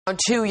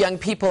Two young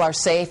people are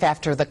safe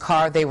after the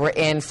car they were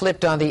in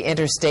flipped on the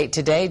interstate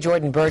today.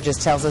 Jordan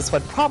Burgess tells us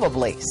what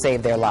probably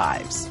saved their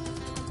lives.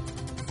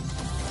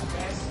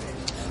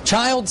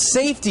 Child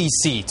safety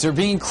seats are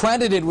being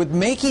credited with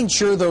making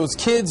sure those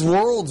kids'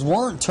 worlds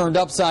weren't turned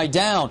upside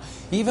down,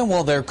 even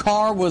while their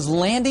car was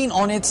landing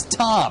on its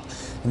top.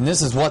 And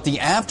this is what the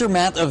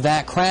aftermath of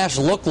that crash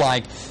looked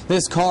like.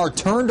 This car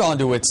turned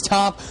onto its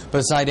top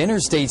beside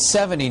Interstate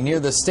 70 near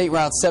the State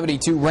Route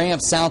 72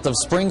 ramp south of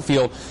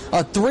Springfield.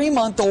 A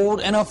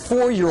 3-month-old and a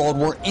 4-year-old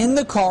were in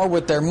the car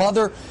with their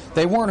mother.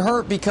 They weren't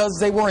hurt because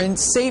they were in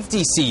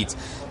safety seats.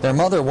 Their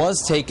mother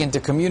was taken to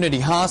community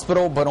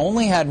hospital but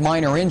only had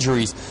minor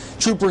injuries.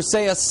 Troopers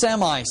say a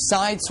semi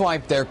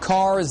sideswiped their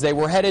car as they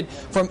were headed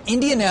from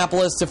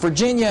Indianapolis to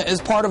Virginia as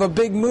part of a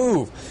big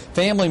move.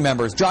 Family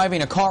members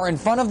driving a car in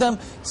front of them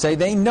say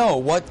they know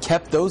what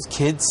kept those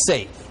kids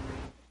safe.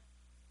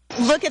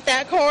 Look at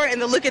that car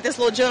and then look at this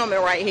little gentleman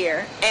right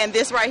here. And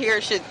this right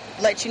here should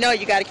let you know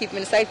you got to keep him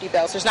in the safety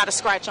belt. So there's not a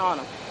scratch on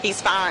him.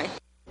 He's fine.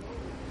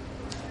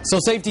 So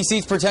safety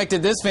seats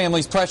protected this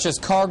family's precious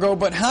cargo,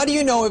 but how do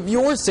you know if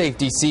your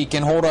safety seat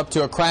can hold up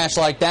to a crash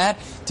like that?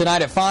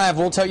 Tonight at 5,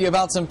 we'll tell you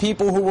about some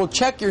people who will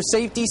check your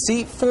safety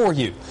seat for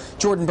you.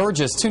 Jordan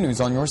Burgess, 2 News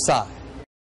on your side.